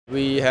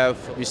We have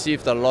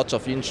received a lot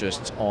of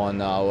interest on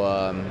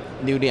our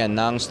newly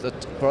announced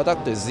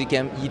product, the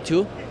Zcam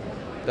E2.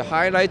 The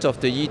highlight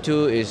of the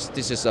E2 is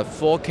this is a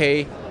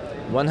 4K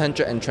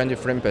 120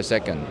 frames per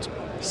second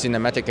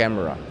cinematic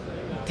camera,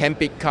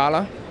 10-bit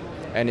color,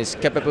 and it's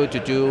capable to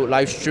do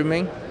live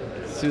streaming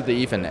through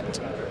the Ethernet.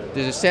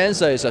 The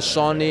sensor is a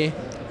Sony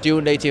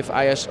dual native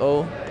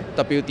ISO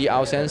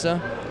WDR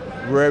sensor,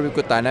 very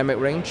good dynamic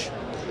range.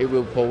 It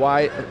will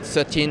provide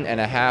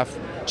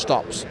 13.5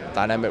 stops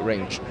dynamic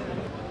range.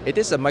 It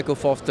is a micro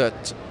four third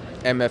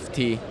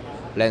MFT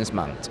lens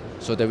mount,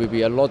 so there will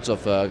be a lot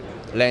of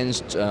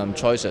lens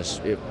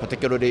choices,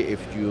 particularly if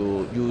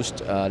you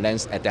used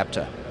lens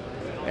adapter.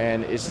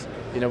 And it's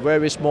in a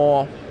very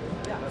small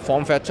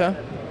form factor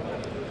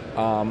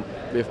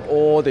with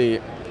all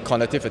the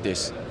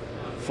connectivities.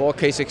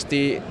 4K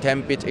 60,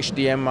 10-bit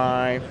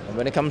Hdmi.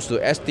 When it comes to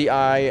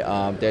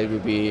SDI, there will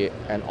be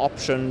an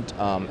optioned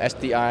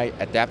SDI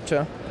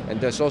adapter,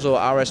 and there's also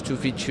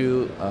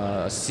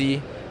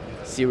RS232C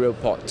serial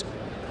port.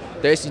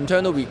 There's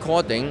internal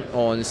recording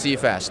on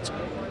CFast.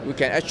 We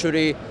can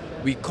actually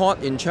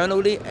record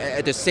internally and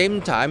at the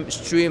same time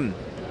stream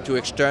to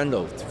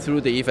external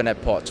through the Ethernet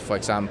port, for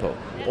example,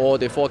 or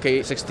the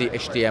 4K 60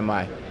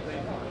 HDMI.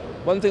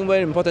 One thing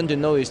very important to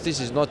know is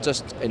this is not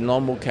just a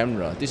normal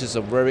camera. This is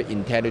a very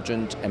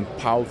intelligent and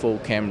powerful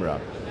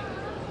camera.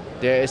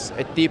 There is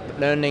a deep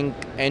learning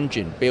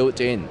engine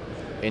built in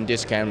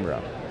this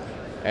camera,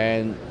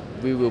 and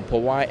we will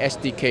provide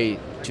SDK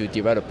to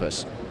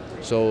developers.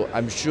 So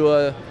I'm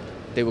sure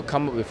they will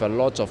come up with a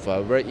lot of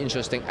very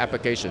interesting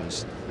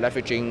applications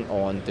leveraging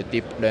on the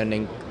deep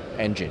learning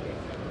engine.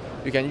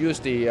 You can use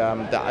the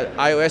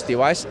iOS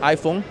device,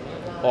 iPhone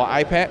or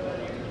iPad,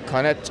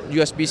 connect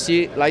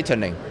USB-C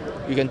Lightning.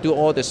 You can do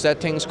all the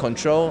settings,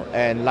 control,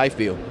 and live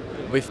view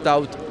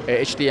without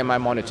a HDMI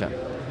monitor.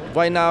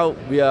 Right now,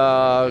 we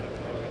are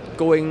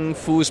going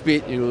full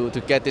speed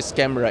to get this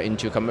camera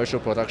into commercial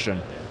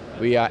production.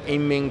 We are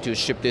aiming to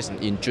ship this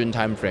in June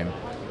timeframe.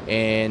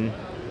 And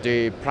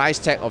the price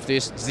tag of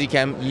this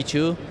Zcam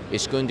E2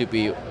 is going to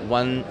be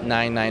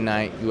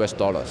 $1999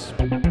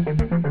 US.